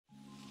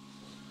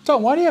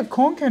Tom, why do you have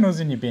corn kernels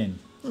in your bin?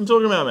 What are you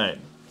talking about, mate?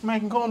 I'm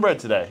making cornbread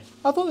today.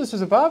 I thought this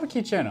was a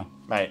barbecue channel.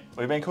 Mate,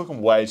 we've been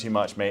cooking way too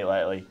much meat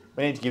lately.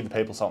 We need to give the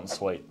people something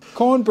sweet.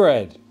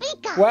 Cornbread.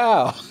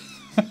 Wow.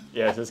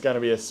 Yes, it's going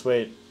to be a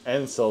sweet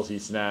and salty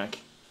snack.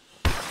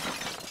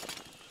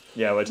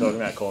 Yeah, we're talking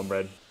about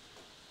cornbread.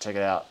 Check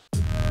it out.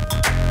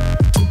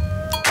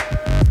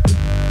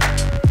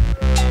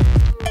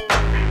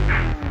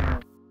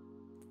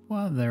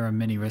 While there are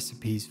many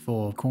recipes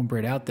for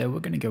cornbread out there, we're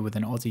going to go with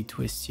an Aussie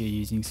twist here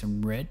using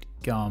some red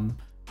gum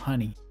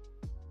honey.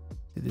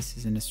 So this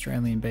is an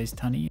Australian based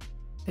honey.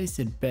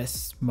 Tasted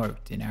best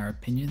smoked in our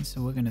opinion,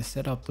 so we're going to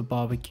set up the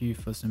barbecue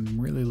for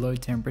some really low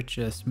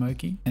temperature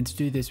smoking. And to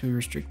do this, we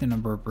restrict the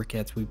number of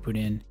briquettes we put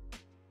in.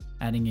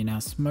 Adding in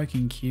our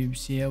smoking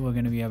cubes here, we're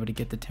going to be able to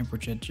get the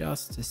temperature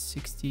just to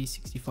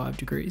 60-65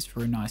 degrees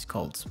for a nice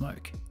cold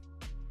smoke.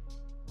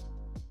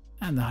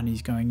 And the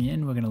honey's going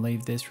in. We're going to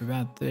leave this for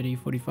about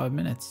 30-45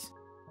 minutes.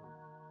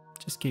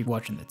 Just keep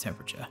watching the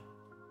temperature.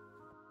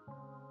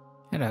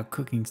 At our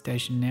cooking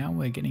station now,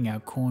 we're getting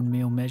our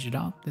cornmeal measured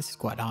up. This is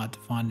quite hard to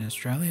find in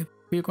Australia.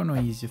 We're going to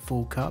use a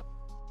full cup.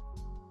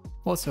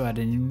 Also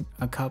adding in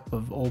a cup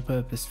of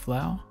all-purpose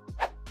flour.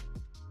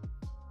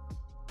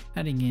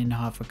 Adding in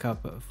half a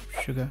cup of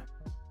sugar.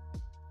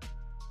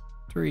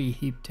 3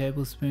 heaped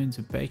tablespoons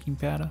of baking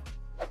powder.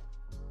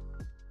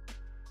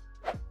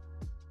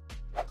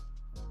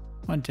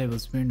 1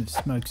 tablespoon of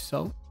smoked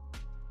salt.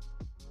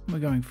 We're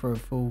going for a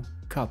full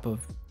cup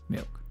of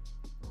milk.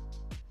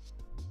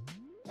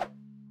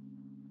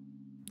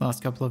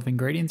 Last couple of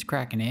ingredients,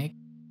 crack an egg.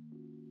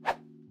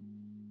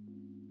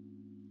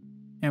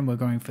 And we're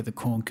going for the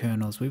corn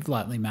kernels. We've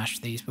lightly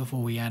mashed these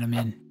before we add them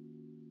in.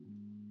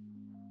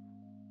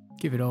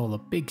 Give it all a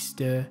big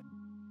stir.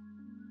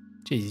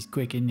 Jeez, he's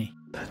quick, isn't he?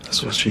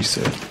 That's what she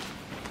said.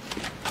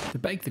 To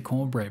bake the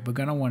cornbread, we're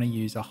going to want to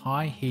use a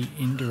high heat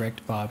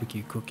indirect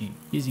barbecue cooking.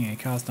 Using a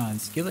cast iron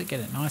skillet, get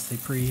it nicely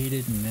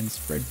preheated and then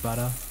spread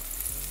butter.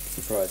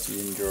 Surprised you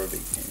didn't draw a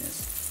big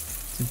penis.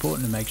 It's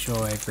important to make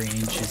sure every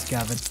inch is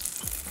covered.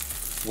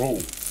 Whoa.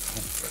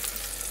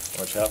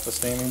 Watch out for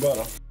steaming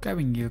butter.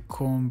 Grabbing your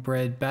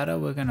cornbread batter,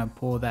 we're going to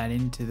pour that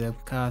into the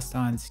cast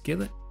iron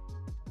skillet.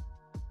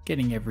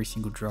 Getting every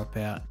single drop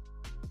out.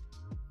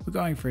 We're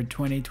going for a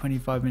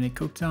 20-25 minute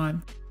cook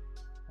time,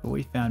 but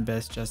we found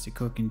best just to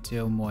cook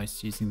until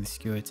moist using the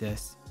skewer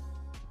test.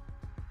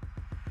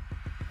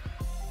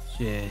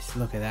 Just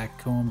look at that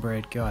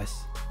cornbread,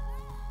 guys.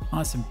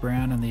 Nice and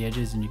brown on the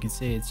edges, and you can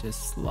see it's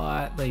just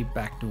slightly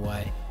backed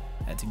away.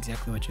 That's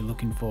exactly what you're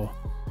looking for.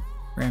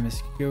 Ram a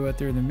skewer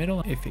through the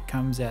middle. If it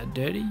comes out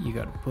dirty, you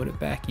got to put it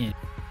back in.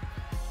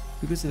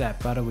 Because of that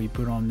butter we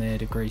put on there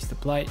to grease the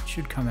plate, it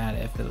should come out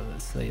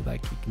effortlessly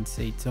like you can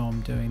see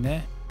Tom doing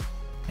there.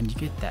 And you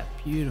get that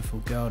beautiful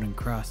golden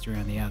crust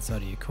around the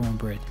outside of your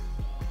cornbread.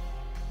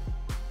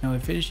 Now we're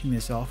finishing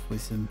this off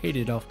with some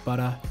heated off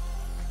butter.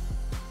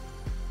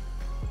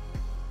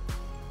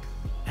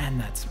 And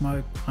that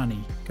smoked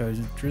honey goes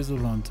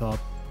drizzled on top,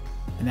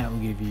 and that will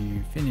give you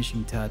your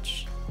finishing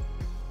touch.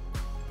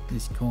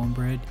 This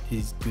cornbread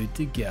is good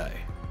to go.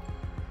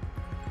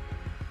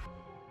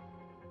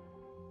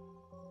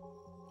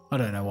 I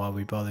don't know why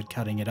we bothered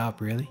cutting it up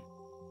really.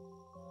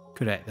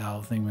 Could have ate the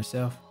whole thing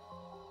myself.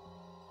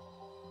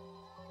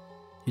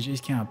 You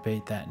just can't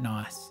beat that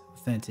nice,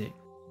 authentic,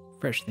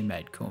 freshly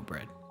made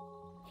cornbread.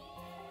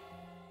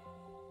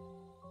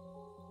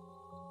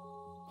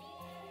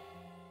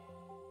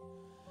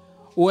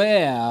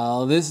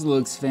 Well, this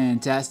looks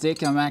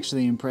fantastic. I'm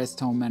actually impressed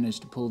Tom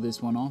managed to pull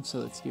this one off, so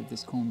let's give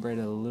this cornbread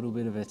a little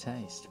bit of a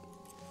taste.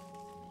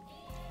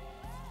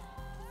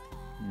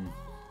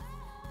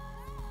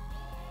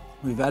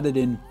 We've added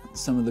in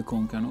some of the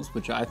corn kernels,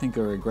 which I think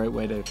are a great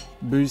way to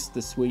boost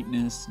the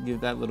sweetness, give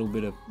that little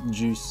bit of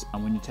juice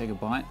when you take a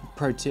bite.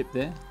 Pro tip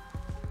there,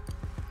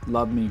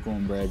 love me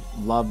cornbread,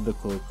 love the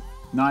cook.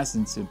 Nice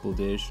and simple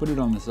dish. Put it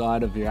on the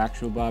side of your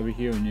actual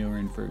barbecue and you're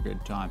in for a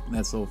good time.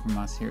 That's all from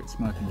us here at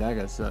Smoke and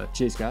Dagger, so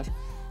cheers guys.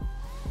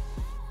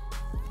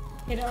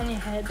 Hit it on your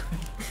head.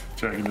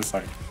 Do you reckon just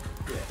like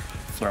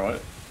throw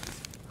it?